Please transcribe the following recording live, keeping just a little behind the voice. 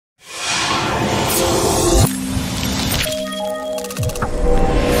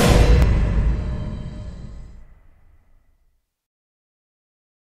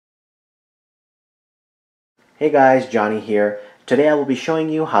Hey guys, Johnny here. Today I will be showing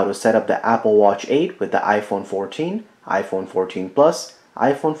you how to set up the Apple Watch 8 with the iPhone 14, iPhone 14 Plus,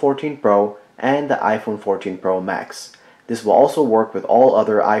 iPhone 14 Pro, and the iPhone 14 Pro Max. This will also work with all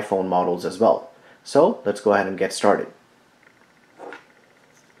other iPhone models as well. So let's go ahead and get started.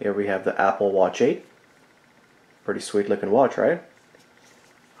 Here we have the Apple Watch 8. Pretty sweet looking watch, right?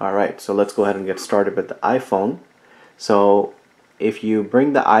 Alright, so let's go ahead and get started with the iPhone. So if you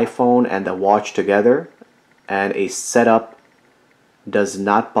bring the iPhone and the watch together and a setup does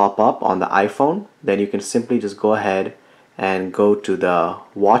not pop up on the iPhone, then you can simply just go ahead and go to the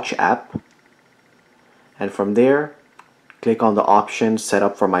Watch app, and from there click on the option set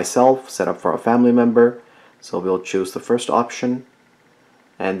up for myself, set up for a family member. So we'll choose the first option,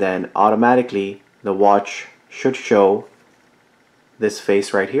 and then automatically the watch should show this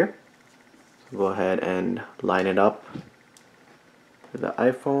face right here. So go ahead and line it up with the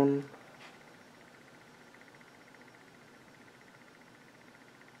iPhone.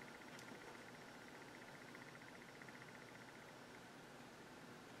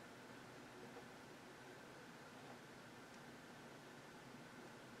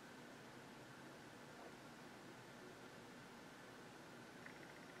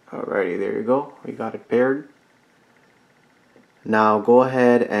 Alrighty, there you go. We got it paired. Now go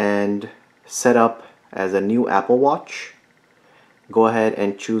ahead and set up as a new Apple Watch. Go ahead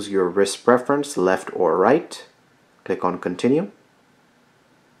and choose your wrist preference, left or right. Click on continue.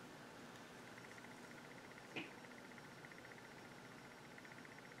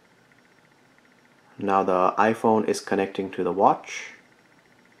 Now the iPhone is connecting to the watch.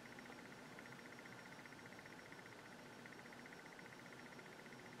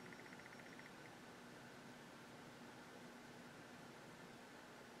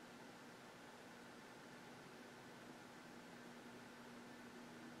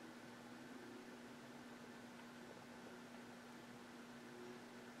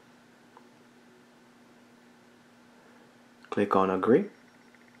 Click on agree.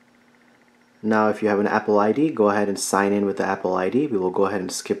 Now if you have an Apple ID, go ahead and sign in with the Apple ID. We will go ahead and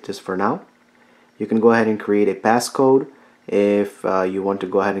skip this for now. You can go ahead and create a passcode. If you want to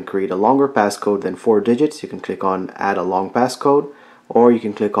go ahead and create a longer passcode than 4 digits, you can click on add a long passcode, or you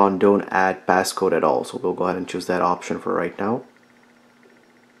can click on don't add passcode at all. So we'll go ahead and choose that option for right now.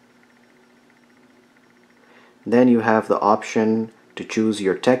 Then you have the option to choose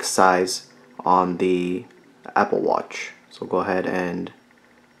your text size on the Apple Watch. So go ahead and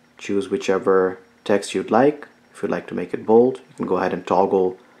choose whichever text you'd like. If you'd like to make it bold, you can go ahead and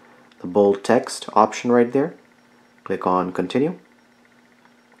toggle the bold text option right there. Click on continue.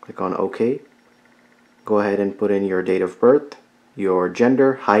 Click on OK. Go ahead and put in your date of birth, your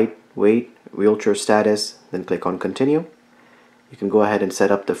gender, height, weight, wheelchair status, then click on continue. You can go ahead and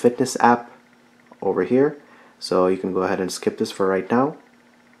set up the fitness app over here. So you can go ahead and skip this for right now.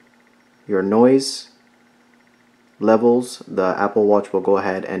 Your noise levels, the Apple Watch will go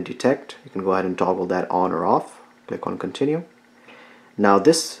ahead and detect. You can go ahead and toggle that on or off. Click on continue. Now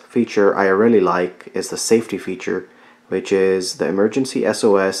this feature I really like is the safety feature, which is the emergency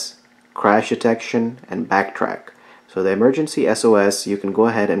SOS, crash detection, and backtrack. So the emergency SOS, you can go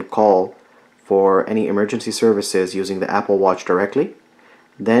ahead and call for any emergency services using the Apple Watch directly.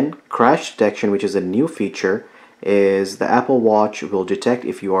 Then crash detection, which is a new feature, is the Apple Watch will detect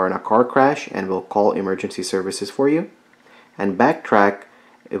if you are in a car crash and will call emergency services for you. And backtrack,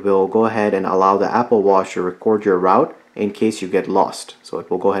 it will go ahead and allow the Apple Watch to record your route in case you get lost. So it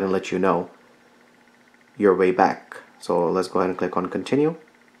will go ahead and let you know your way back. So let's go ahead and click on continue.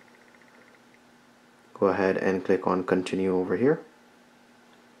 Go ahead and click on continue over here.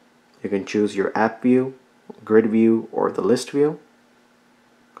 You can choose your app view, grid view, or the list view.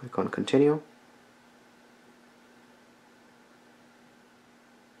 Click on continue.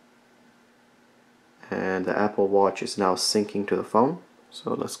 And the Apple Watch is now syncing to the phone.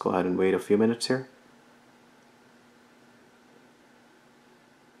 So let's go ahead and wait a few minutes here.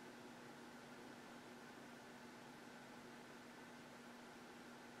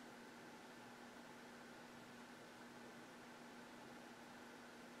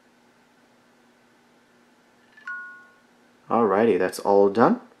 Alrighty, that's all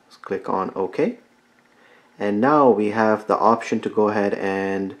done. Let's click on OK. And now we have the option to go ahead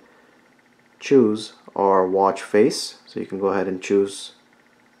and choose our watch face. So you can go ahead and choose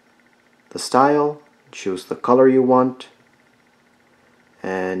the style, choose the color you want,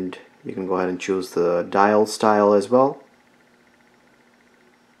 and you can go ahead and choose the dial style as well,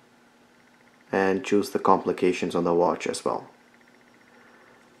 and choose the complications on the watch as well.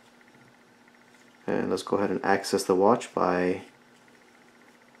 And let's go ahead and access the watch by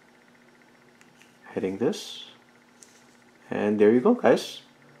hitting this. And there you go, guys.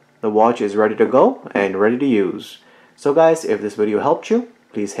 The watch is ready to go and ready to use. So guys, if this video helped you,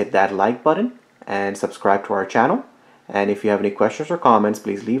 please hit that like button and subscribe to our channel. And if you have any questions or comments,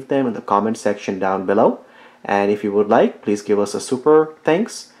 please leave them in the comment section down below. And if you would like, please give us a super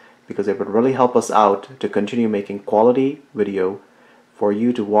thanks, because it would really help us out to continue making quality video for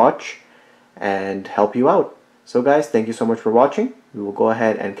you to watch and help you out. So guys, thank you so much for watching. We will go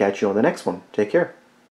ahead and catch you on the next one. Take care.